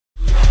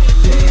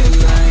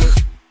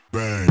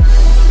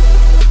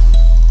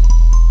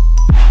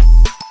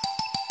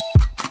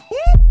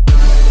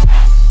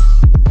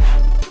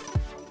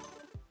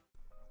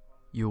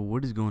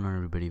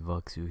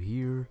Vuxzu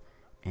here,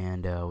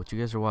 and what you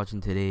guys are watching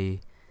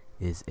today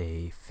is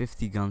a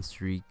 50 gun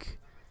streak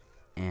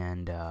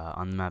and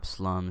on the map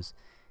Slums,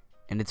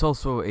 and it's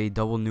also a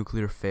double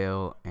nuclear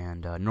fail.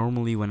 And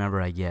normally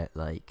whenever I get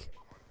like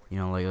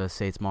let's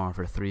say it's Modern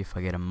Warfare 3, if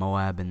I get a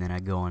Moab and then I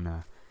go on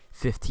a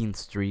 15th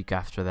streak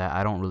after that,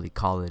 I don't really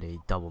call it a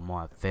double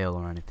Moab fail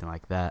or anything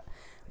like that.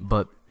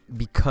 But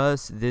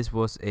because this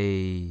was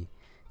a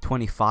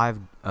 25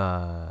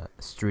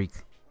 streak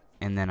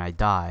and then I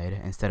died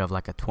instead of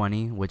like a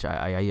 20, which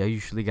I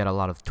usually get a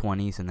lot of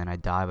 20s and then I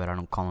die, but I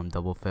don't call them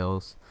double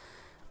fails.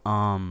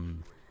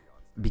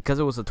 Because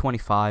it was a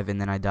 25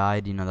 and then I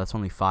died, that's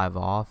only 5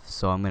 off,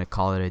 so I'm gonna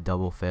call it a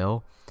double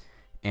fail.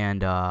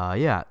 And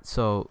yeah,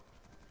 so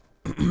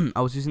I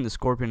was using the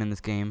Scorpion in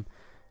this game.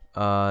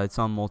 It's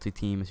on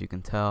multi-team, as you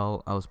can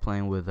tell. I was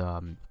playing with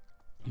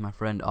my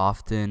friend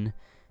Often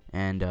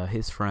and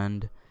his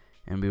friend,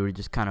 and we were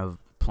just kind of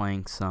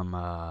playing some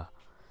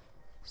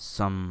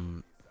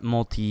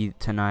multi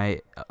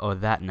tonight, or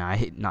that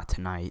night, not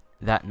tonight,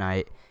 that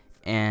night.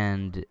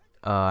 And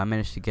I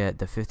managed to get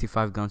the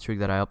 55 gun streak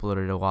that I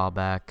uploaded a while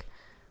back,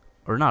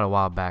 or not a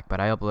while back, but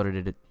I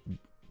uploaded it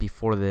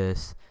before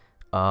this.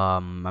 I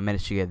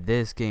managed to get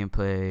this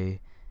gameplay,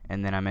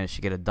 and then I managed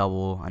to get a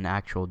double, an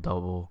actual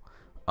double.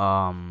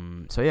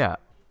 So yeah,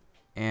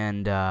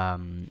 and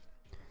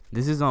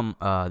this is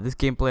this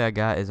gameplay I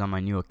got is on my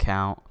new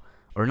account,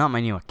 or not my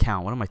new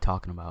account, what am I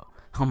talking about,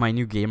 on my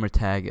new gamer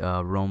tag,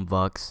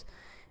 Vuxzu.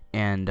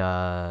 And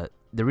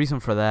the reason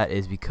for that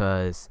is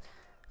because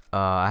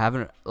I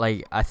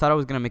thought I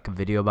was gonna make a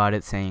video about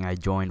it saying I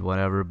joined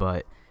whatever,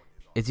 but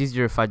it's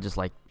easier if I just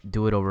like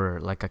do it over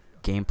like a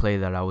gameplay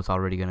that I was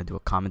already gonna do a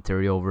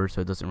commentary over,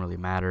 so it doesn't really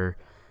matter.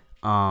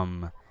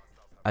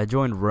 I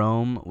joined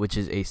Rome, which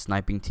is a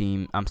sniping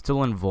team. I'm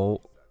still in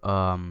Volt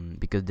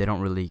because they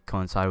don't really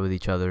coincide with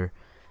each other.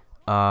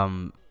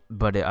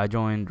 But I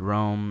joined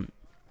Rome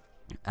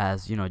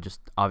as just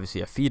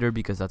obviously a feeder,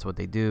 because that's what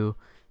they do.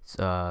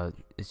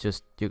 It's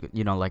just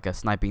like a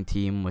sniping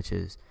team, which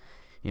is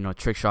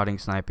trick shotting,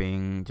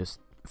 sniping, just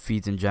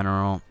feeds in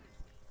general.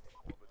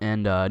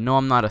 And no,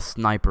 I'm not a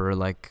sniper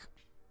like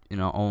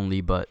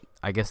only, but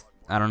I guess,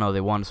 I don't know, they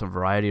wanted some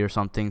variety or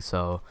something,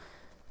 so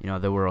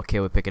they were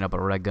okay with picking up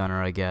a Reg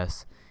Gunner, I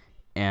guess.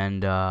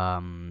 And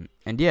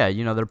yeah,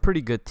 they're a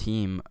pretty good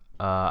team.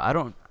 I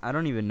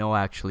don't even know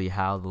actually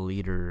how the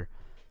leader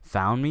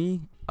found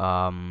me.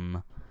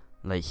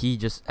 Like, he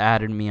just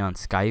added me on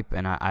Skype,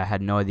 and I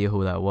had no idea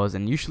who that was.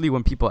 And usually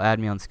when people add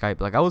me on Skype,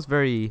 like, I was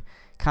very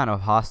kind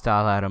of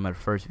hostile at him at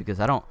first, because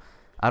I don't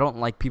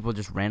like people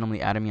just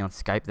randomly adding me on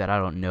Skype that I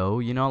don't know.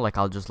 Like,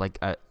 I'll just like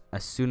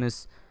as soon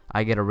as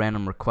I get a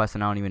random request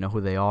and I don't even know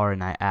who they are,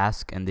 and I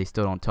ask and they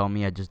still don't tell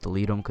me, I just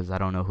delete them, because I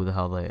don't know who the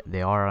hell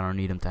they are. I don't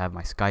need them to have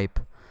my Skype.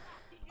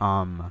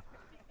 But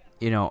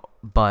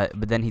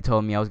then he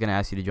told me, I was gonna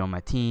ask you to join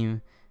my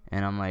team,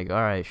 and I'm like,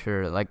 all right,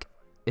 sure. Like,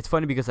 it's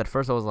funny because at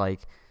first I was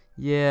like,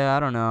 yeah, I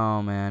don't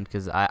know, man,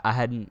 because I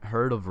hadn't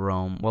heard of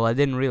Rome. Well, I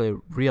didn't really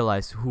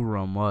realize who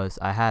Rome was.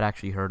 I had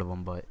actually heard of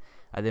him, but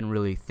I didn't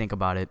really think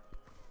about it.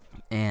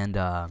 And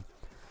I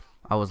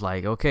was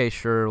like, okay,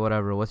 sure,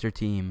 whatever, what's your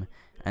team?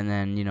 And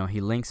then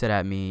he links it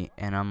at me,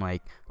 and I'm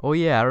like, oh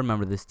yeah, I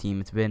remember this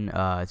team. It's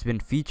been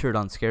featured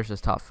on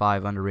Scarce's top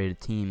 5 underrated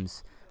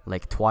teams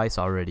like twice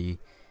already.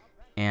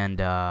 And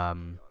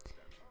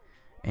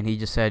he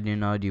just said,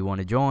 do you want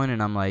to join?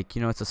 And I'm like,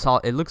 it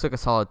looks like a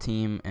solid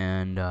team.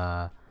 And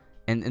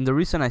the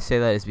reason I say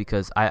that is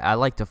because I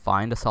like to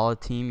find a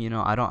solid team.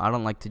 I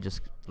don't like to just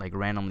like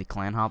randomly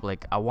clan hop.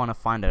 Like, I want to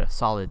find a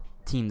solid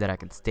team that I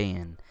can stay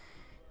in.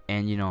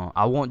 And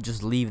I won't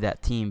just leave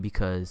that team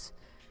because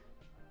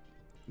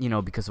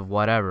because of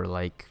whatever.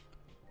 Like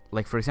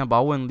for example,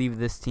 I wouldn't leave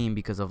this team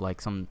because of like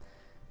some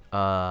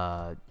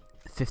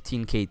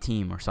 15k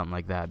team or something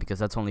like that, because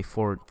that's only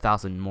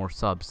 4,000 more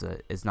subs.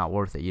 It's not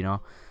worth it.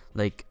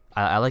 Like,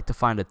 I like to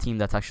find a team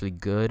that's actually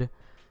good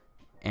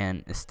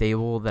and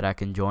stable, that I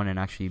can join and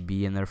actually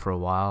be in there for a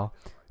while.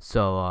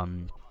 So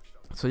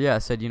yeah, I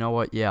said,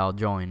 what, yeah, I'll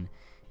join.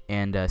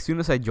 And as soon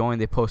as I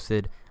joined, they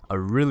posted a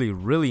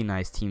really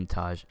nice team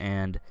Taj.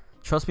 And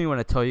trust me when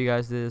I tell you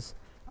guys this,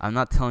 I'm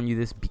not telling you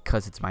this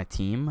because it's my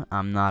team.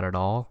 I'm not at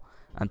all.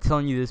 I'm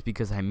telling you this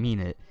because I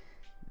mean it.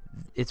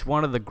 It's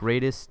one of the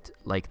greatest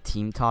like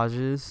team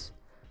Tajes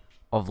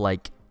of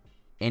like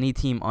any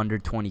team under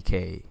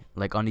 20k.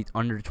 Like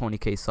under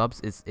 20k subs,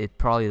 it's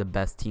probably the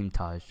best team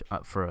Taj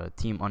for a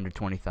team under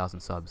 20,000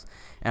 subs.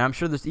 And I'm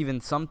sure there's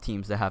even some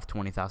teams that have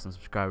 20,000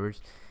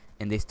 subscribers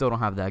and they still don't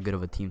have that good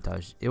of a team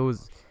Taj. It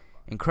was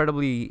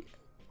incredibly,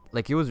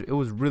 like, it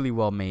was really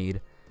well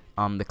made.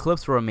 The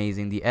clips were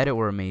amazing. The edit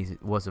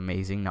was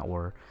amazing.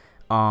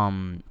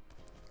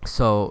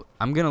 So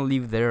I'm gonna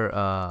leave their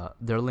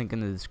link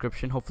in the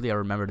description. Hopefully I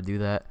remember to do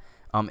that.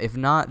 If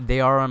not, they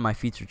are on my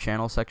featured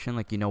channel section.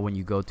 Like, when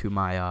you go to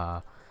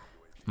my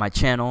my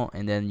channel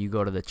and then you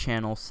go to the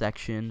channel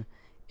section,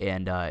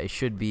 and it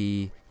should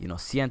be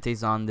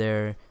Ciente's on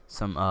there,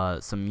 some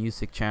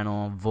music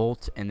channel,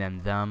 Volt, and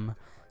then them.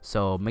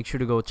 So make sure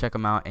to go check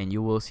them out, and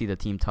you will see the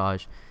team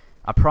Taj.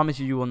 I promise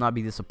you, you will not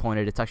be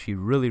disappointed. It's actually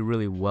really,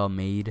 really well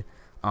made.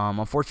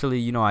 Unfortunately,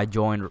 you know, I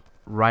joined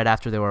right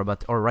after they were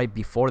about to, or right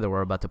before they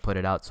were about to put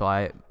it out, so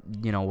I,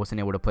 you know, wasn't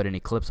able to put any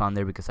clips on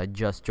there because I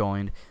just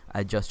joined.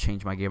 I just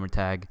changed my gamer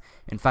tag.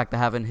 In fact, I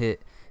haven't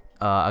hit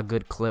a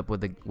good clip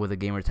with the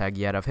gamer tag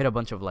yet. I've hit a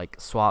bunch of like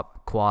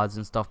swap quads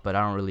and stuff, but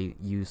I don't really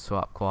use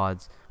swap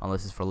quads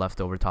unless it's for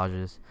leftover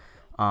montages.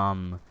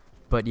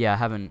 But yeah, I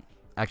haven't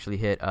actually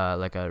hit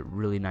like a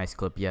really nice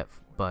clip yet,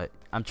 but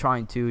I'm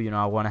trying to. You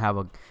know, I want to have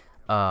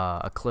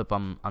a clip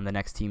on the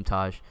next team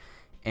taj,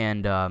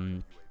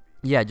 and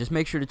yeah, just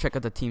make sure to check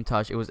out the team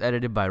taj. It was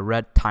edited by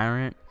Red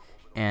Tyrant,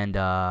 and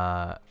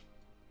I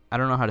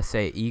don't know how to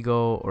say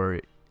ego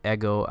or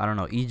ego, I don't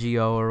know,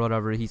 EGO or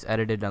whatever. He's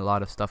edited a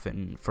lot of stuff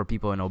for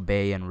people in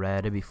Obey and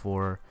Red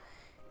before,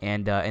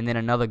 and then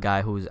another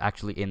guy who's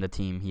actually in the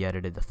team, he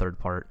edited the third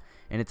part,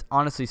 and it's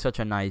honestly such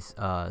a nice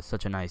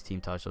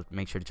team touch, so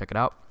make sure to check it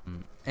out.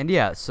 And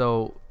yeah,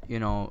 so you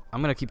know,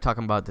 I'm gonna keep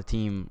talking about the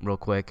team real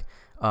quick.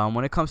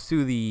 When it comes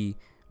to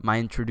my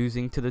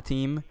introducing to the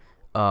team,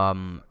 I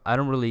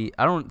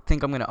don't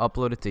think I'm gonna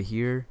upload it to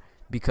here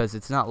because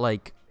it's not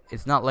like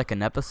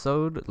an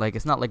episode. Like,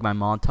 it's not like my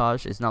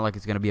montage. It's not like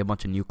it's gonna be a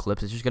bunch of new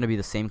clips. It's just gonna be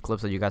the same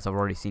clips that you guys have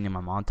already seen in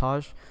my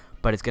montage,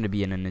 but it's gonna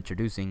be in an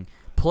introducing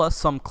plus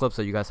some clips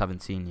that you guys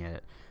haven't seen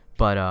yet.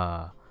 But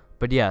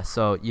yeah,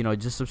 so you know,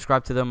 just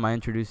subscribe to them. My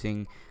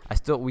introducing, I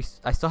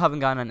still haven't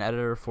gotten an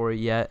editor for it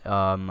yet.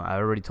 I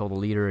already told the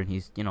leader, and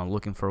he's, you know,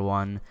 looking for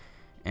one,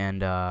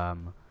 and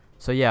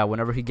so yeah,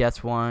 whenever he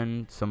gets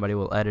one, somebody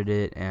will edit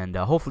it, and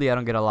hopefully I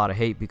don't get a lot of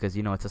hate because,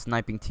 you know, it's a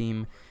sniping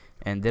team,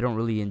 and they don't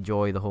really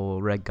enjoy the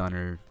whole Reg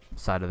Gunner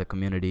side of the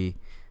community.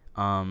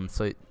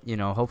 So you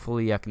know,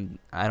 hopefully I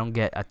don't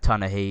get a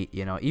ton of hate.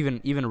 You know,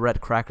 even Red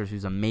Crackers,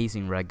 who's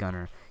amazing Reg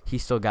Gunner, he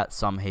still got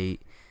some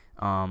hate.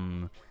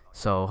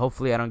 So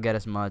hopefully I don't get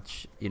as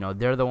much. You know,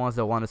 they're the ones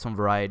that wanted some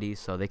variety,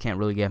 so they can't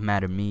really get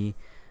mad at me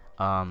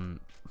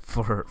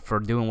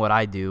for doing what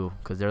I do,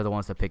 because they're the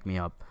ones that pick me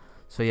up.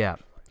 So yeah,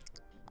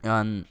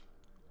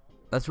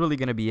 that's really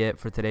gonna be it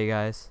for today,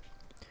 guys.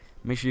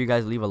 Make sure you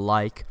guys leave a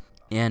like,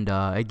 and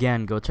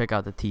again, go check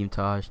out the team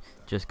taj.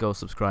 Just go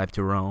subscribe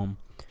to Rome,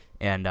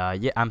 and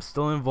yeah, I'm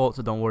still in Vault,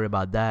 so don't worry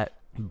about that.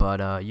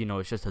 But you know,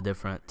 it's just a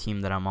different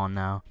team that I'm on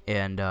now,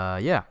 and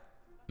yeah,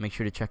 make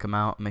sure to check them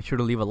out. Make sure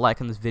to leave a like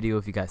on this video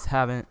if you guys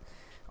haven't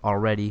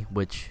already,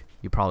 which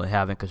you probably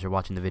haven't because you're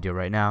watching the video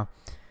right now.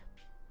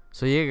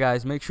 So yeah,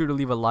 guys, make sure to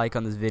leave a like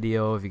on this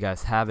video if you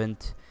guys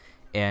haven't,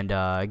 and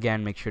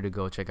again, make sure to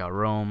go check out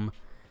Rome.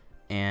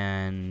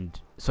 And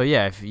so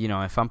yeah,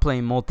 if I'm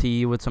playing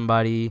multi with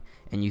somebody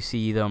and you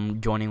see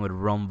them joining with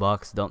Rome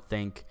Vuxzu, don't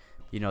think,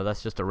 you know,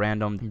 that's just a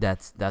random.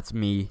 That's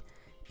me.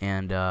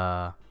 And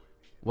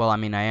well, I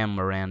mean, I am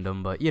a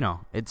random, but you know,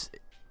 it's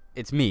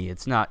me.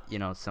 It's not, you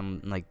know,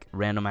 some like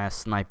random ass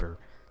sniper.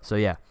 So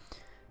yeah,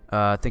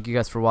 thank you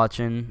guys for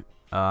watching.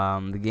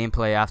 The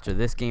gameplay after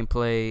this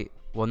gameplay,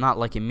 well, not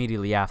like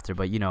immediately after,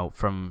 but you know,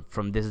 from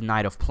this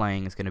night of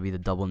playing, it's gonna be the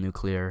double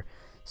nuclear.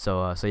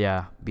 So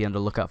yeah, be on the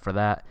lookout for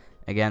that.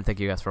 Again, thank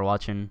you guys for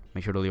watching.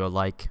 Make sure to leave a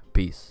like.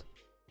 Peace.